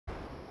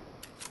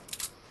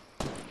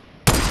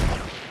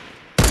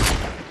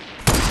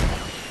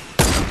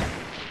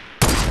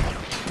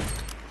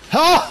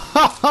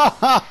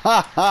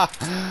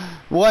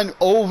Went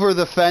over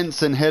the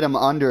fence and hit him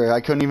under.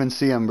 I couldn't even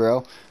see him,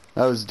 bro.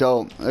 That was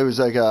dope. It was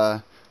like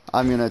a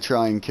I'm gonna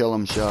try and kill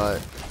him shot.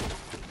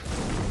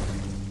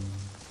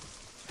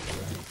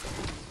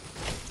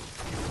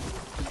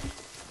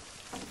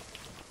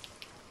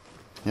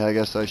 Yeah, I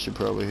guess I should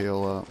probably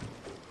heal up.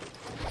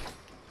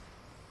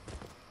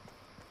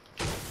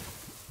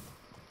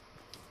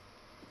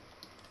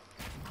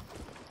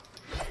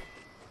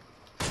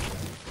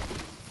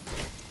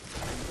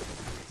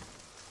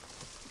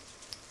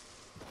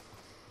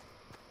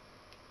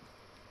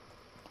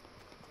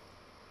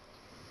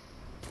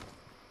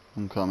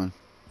 I'm coming.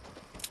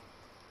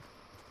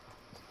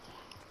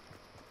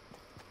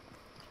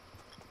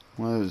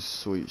 Well, that was a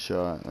sweet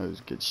shot. That was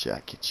a good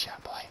shot. Good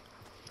shot, boy.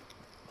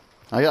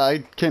 I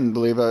couldn't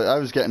believe I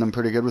was getting him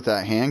pretty good with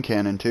that hand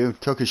cannon too.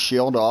 Took his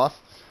shield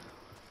off,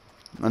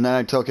 and then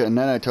I took it, and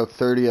then I took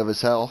 30 of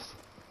his health.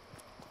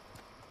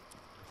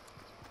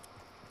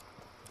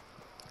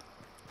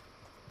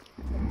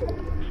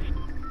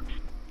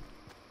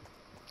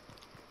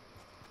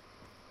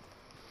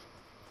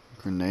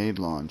 Grenade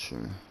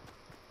launcher.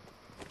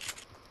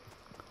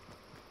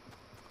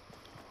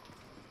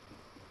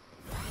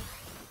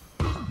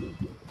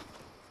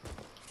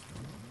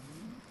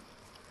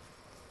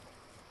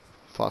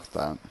 Fuck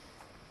that.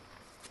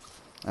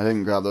 I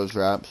didn't grab those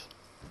wraps.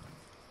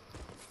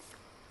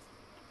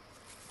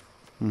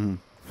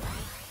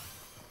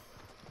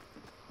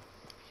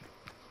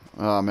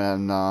 Oh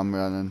man, no, I'm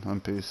running.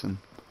 I'm piecing.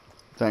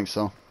 Thanks,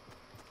 though.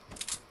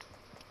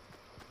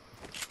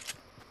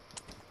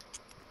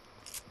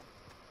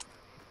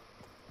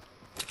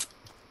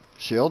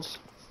 Shields?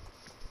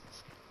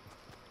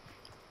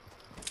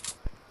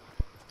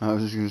 I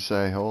was just gonna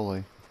say,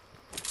 holy.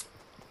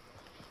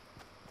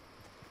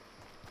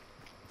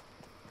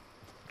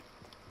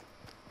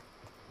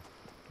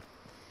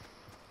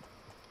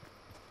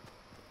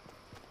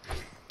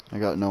 I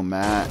got no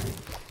mat.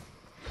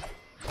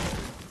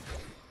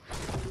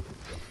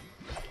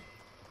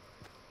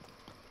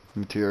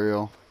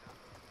 Material.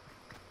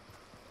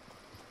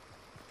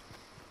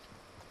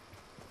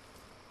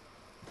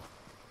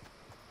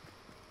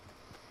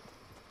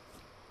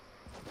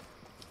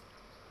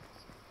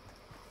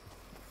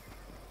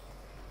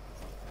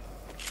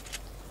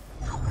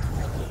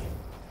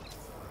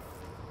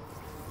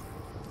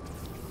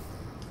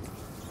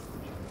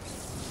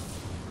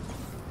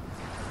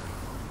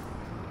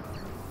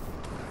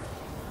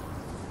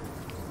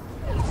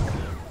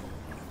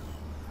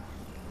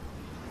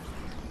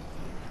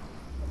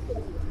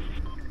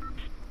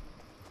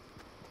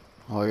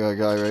 Oh, I got a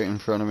guy right in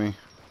front of me.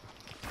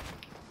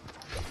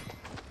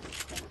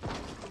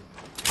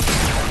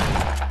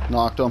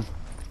 Knocked him.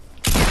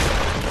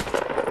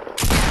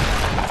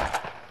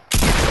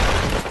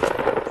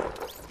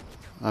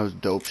 That was a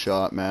dope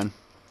shot, man.